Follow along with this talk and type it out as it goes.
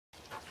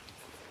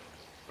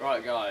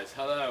Right guys,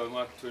 hello and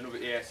welcome to another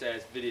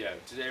ESS video.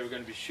 Today we're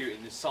going to be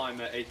shooting the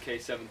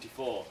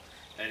ak74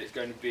 and it's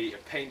going to be a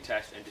paint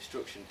test and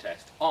destruction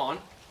test on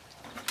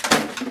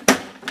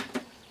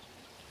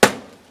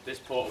this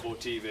portable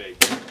TV.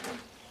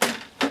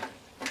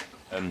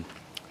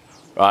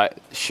 Right,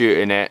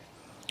 shooting it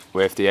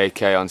with the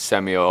AK on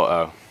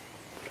semi-auto.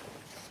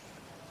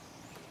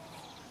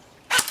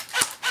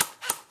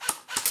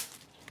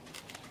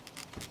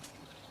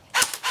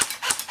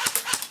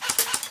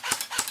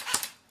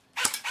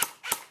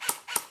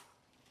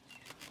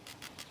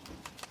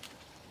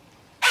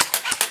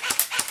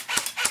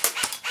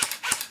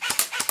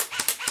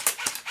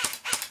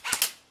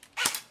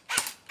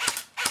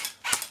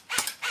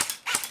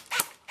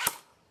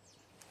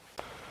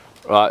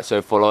 Right,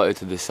 so follow it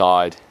to the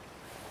side.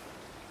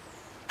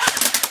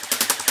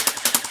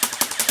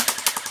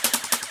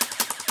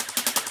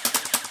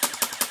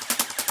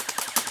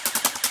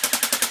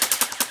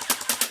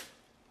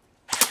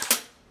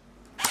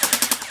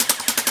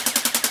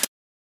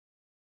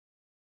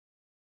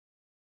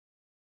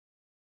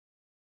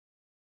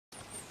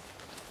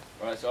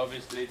 Right, so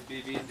obviously the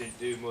BBs didn't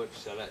do much,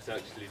 so let's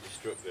actually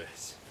destruct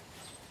this.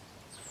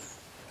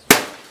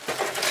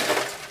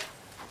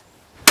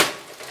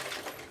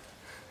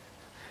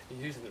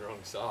 You're using the wrong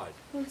side.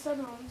 One side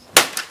arms.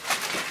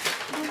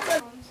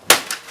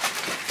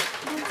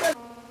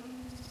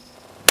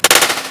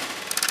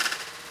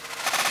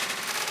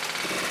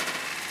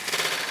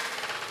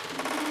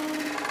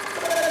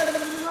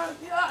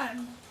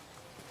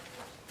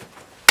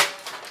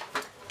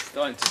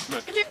 Starting to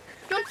smoke.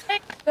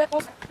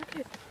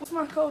 What's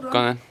my code on? Go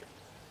on then.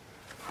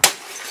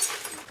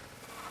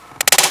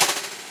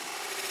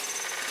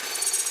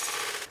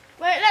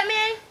 Wait, let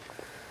me.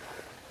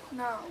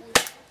 No.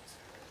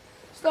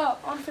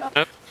 Stop. On film.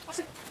 Nope.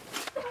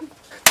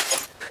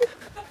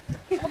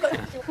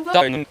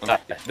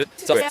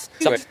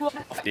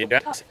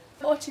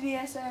 Watching the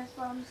ESS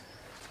fans.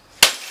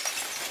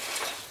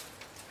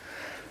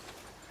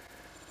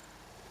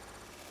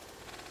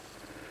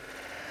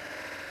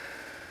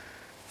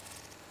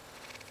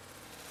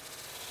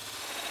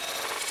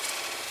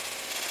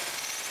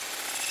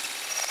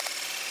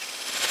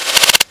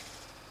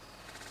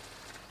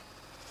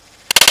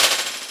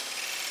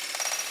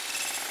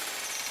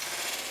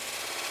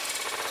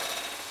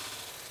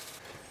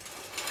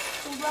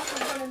 Black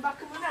and running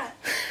back of my neck.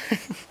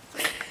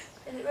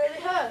 And it really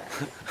hurt.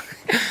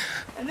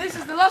 And this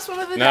is the last one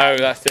of the day. No,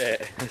 that's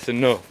it. That's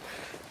enough.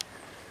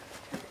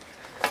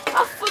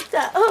 I fucked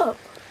that up.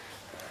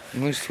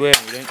 You swear,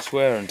 we don't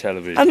swear on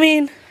television. I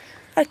mean,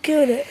 I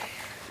killed it.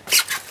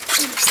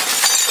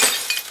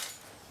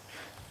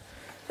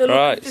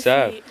 Right,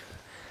 so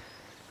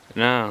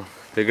now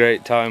the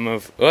great time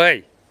of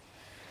the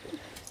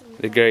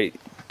great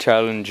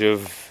challenge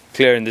of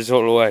clearing this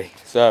all away.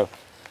 So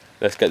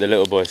let's get the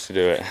little boys to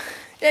do it.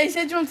 Yeah, he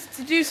said you wanted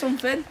to do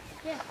something.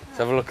 Yeah. Let's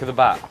have a look at the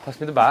bat. Pass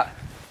me the bat.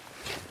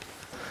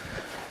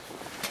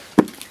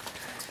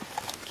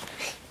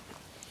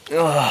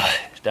 Oh,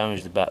 it's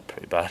damaged the bat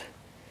pretty bad.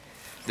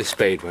 The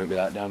spade won't be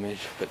that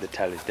damaged, but the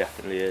telly's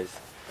definitely is.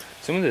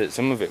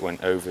 Some of it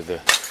went over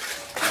the.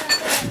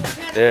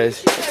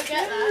 There's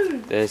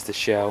the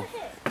shell.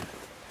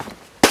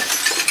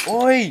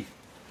 Oi!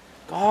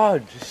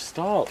 God, just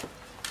stop.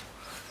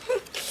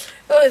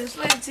 Oh, there's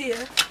loads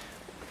here.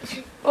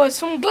 Oh,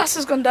 some glass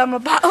has gone down my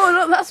back. Oh,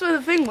 look, that's where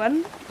the thing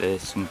went.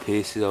 There's some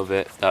pieces of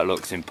it. That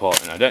looks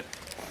important. I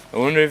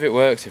wonder if it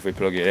works if we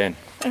plug it in.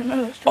 I don't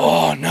know.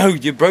 Oh no,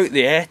 you broke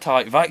the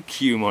airtight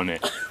vacuum on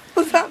it.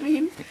 What does that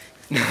mean?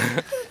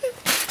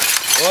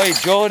 Oi,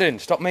 Jordan,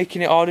 stop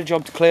making it harder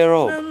job to clear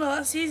up. No,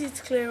 that's easy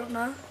to clear up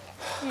now.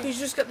 You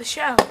just got the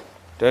shell.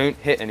 Don't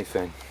hit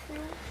anything.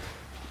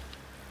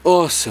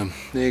 Awesome.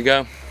 There you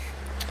go.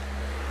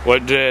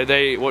 What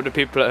do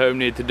people at home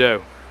need to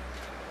do?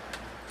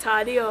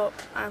 Tidy up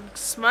and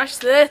smash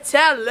the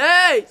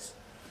tellies.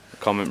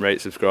 Comment, rate,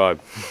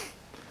 subscribe.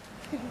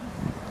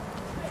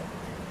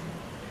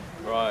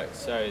 Right,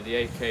 so the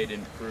AK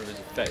didn't prove as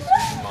effective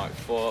as we might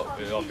thought.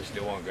 We obviously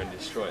weren't going to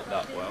destroy it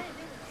that well.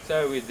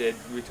 So we did.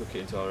 We took it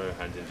into our own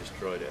hands and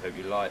destroyed it. Hope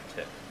you liked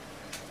it.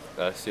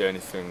 That's the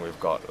only thing we've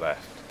got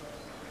left.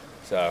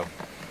 So,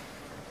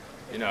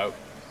 you know,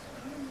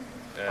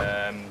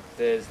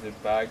 there's the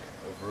bag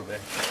of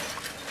rubbish.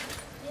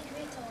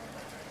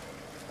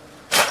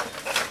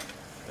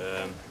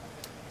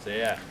 So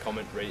yeah,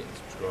 comment, rate and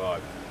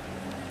subscribe.